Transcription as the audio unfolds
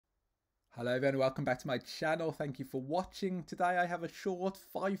Hello everyone, welcome back to my channel. Thank you for watching. Today I have a short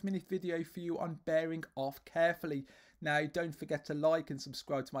 5-minute video for you on bearing off carefully. Now don't forget to like and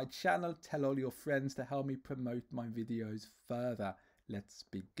subscribe to my channel. Tell all your friends to help me promote my videos further. Let's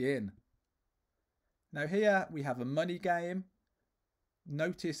begin. Now here we have a money game.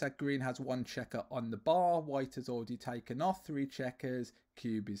 Notice that green has one checker on the bar, white has already taken off 3 checkers,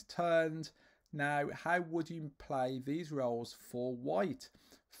 cube is turned. Now, how would you play these roles for white?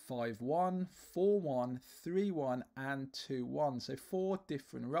 5-1, 4-1, 3-1 and 2-1. So 4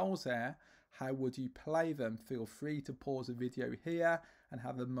 different roles there. How would you play them? Feel free to pause the video here and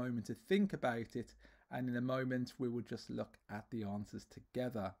have a moment to think about it. And in a moment, we will just look at the answers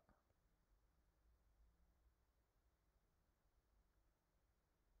together.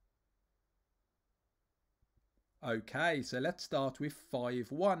 Okay, so let's start with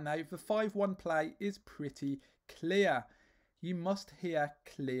 5-1. Now, the 5-1 play is pretty clear. You must here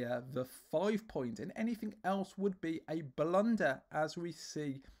clear the 5 point, and anything else would be a blunder, as we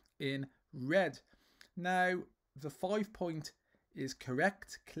see in red. Now, the 5 point is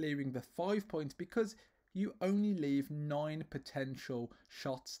correct, clearing the 5 point, because you only leave 9 potential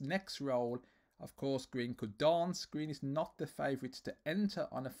shots next roll. Of course, green could dance. Green is not the favourite to enter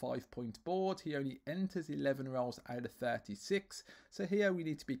on a 5-point board. He only enters 11 rolls out of 36. So here we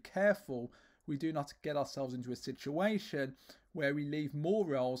need to be careful we do not get ourselves into a situation where we leave more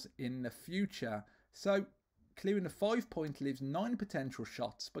rolls in the future. So clearing the 5 point leaves 9 potential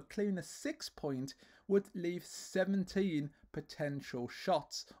shots, but clearing the 6 point would leave 17 potential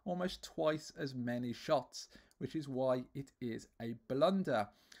shots, almost twice as many shots, which is why it is a blunder.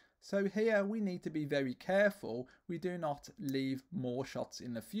 So here we need to be very careful we do not leave more shots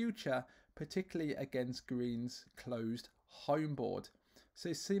in the future, particularly against green's closed home board.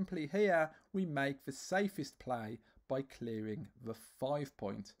 So simply here we make the safest play by clearing the 5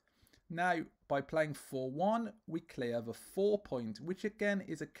 point. Now by playing 4-1 we clear the 4 point, which again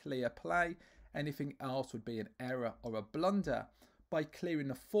is a clear play. Anything else would be an error or a blunder. By clearing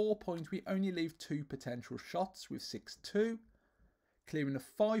the 4 point we only leave 2 potential shots with 6-2. Clearing the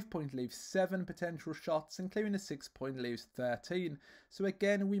 5 point leaves 7 potential shots, and clearing the 6 point leaves 13. So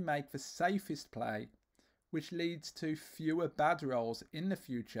again we make the safest play, which leads to fewer bad rolls in the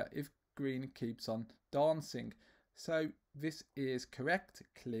future if green keeps on dancing. So this is correct,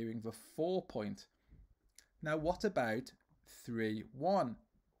 clearing the 4 point. Now what about 3-1?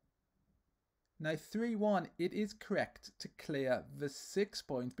 Now 3-1, it is correct to clear the 6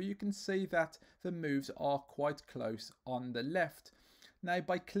 point, but you can see that the moves are quite close on the left. Now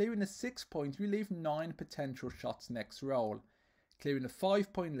by clearing the 6 point, we leave 9 potential shots next roll. Clearing the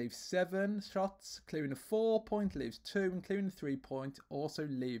 5 point leaves 7 shots, clearing the 4 point leaves 2, and clearing the 3 point also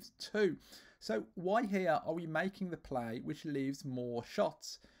leaves 2. So why here are we making the play which leaves more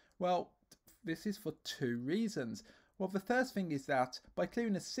shots? Well, this is for 2 reasons. Well, the first thing is that by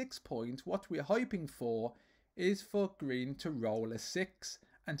clearing the 6 point, what we're hoping for is for green to roll a 6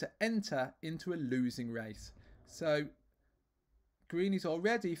 and to enter into a losing race. So green is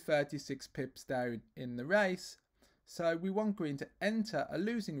already 36 pips down in the race. So we want green to enter a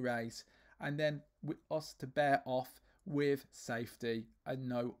losing race and then us to bear off with safety and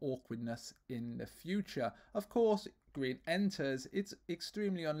no awkwardness in the future. Of course, green enters. It's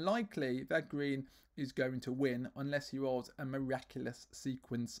extremely unlikely that green is going to win unless he rolls a miraculous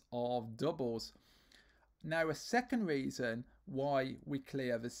sequence of doubles. Now a second reason why we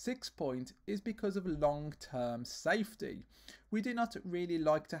clear the 6 point is because of long-term safety. We do not really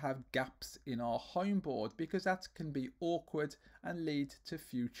like to have gaps in our home board because that can be awkward and lead to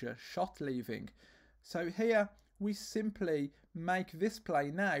future shot leaving. So here we simply make this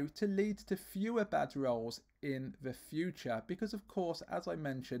play now to lead to fewer bad rolls in the future because of course, as I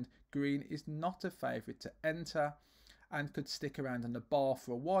mentioned, green is not a favourite to enter and could stick around on the bar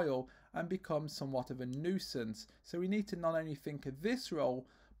for a while and become somewhat of a nuisance. So we need to not only think of this role,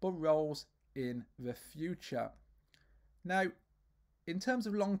 but roles in the future. Now, in terms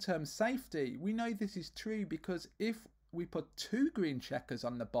of long-term safety, we know this is true because if we put 2 green checkers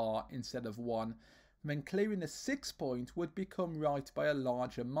on the bar instead of 1, then clearing the 6 point would become right by a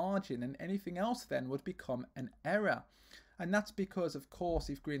larger margin, and anything else then would become an error. And that's because, of course,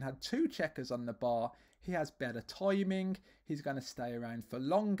 if green had 2 checkers on the bar, he has better timing, he's going to stay around for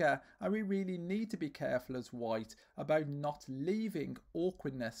longer, and we really need to be careful as white about not leaving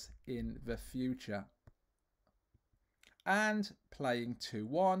awkwardness in the future. And playing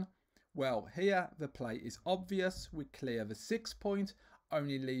 2-1, well, here the play is obvious. We clear the 6 point,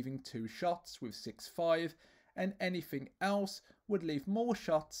 only leaving 2 shots with 6-5, and anything else would leave more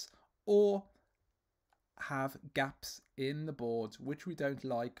shots or have gaps in the board, which we don't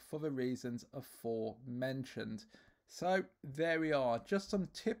like for the reasons aforementioned. So there we are, just some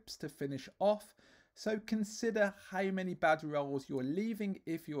tips to finish off. So consider how many bad rolls you're leaving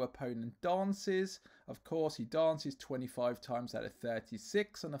if your opponent dances. Of course, he dances 25 times out of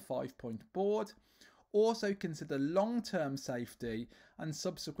 36 on a 5-point board. Also consider long-term safety and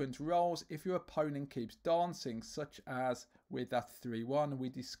subsequent rolls if your opponent keeps dancing, such as with that 3-1 we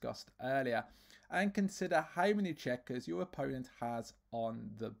discussed earlier. And consider how many checkers your opponent has on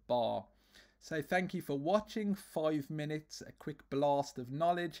the bar. So thank you for watching. 5 minutes, a quick blast of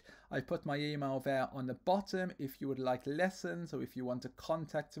knowledge. I put my email there on the bottom if you would like lessons or if you want to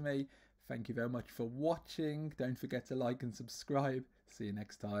contact me. Thank you very much for watching. Don't forget to like and subscribe. See you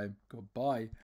next time. Goodbye.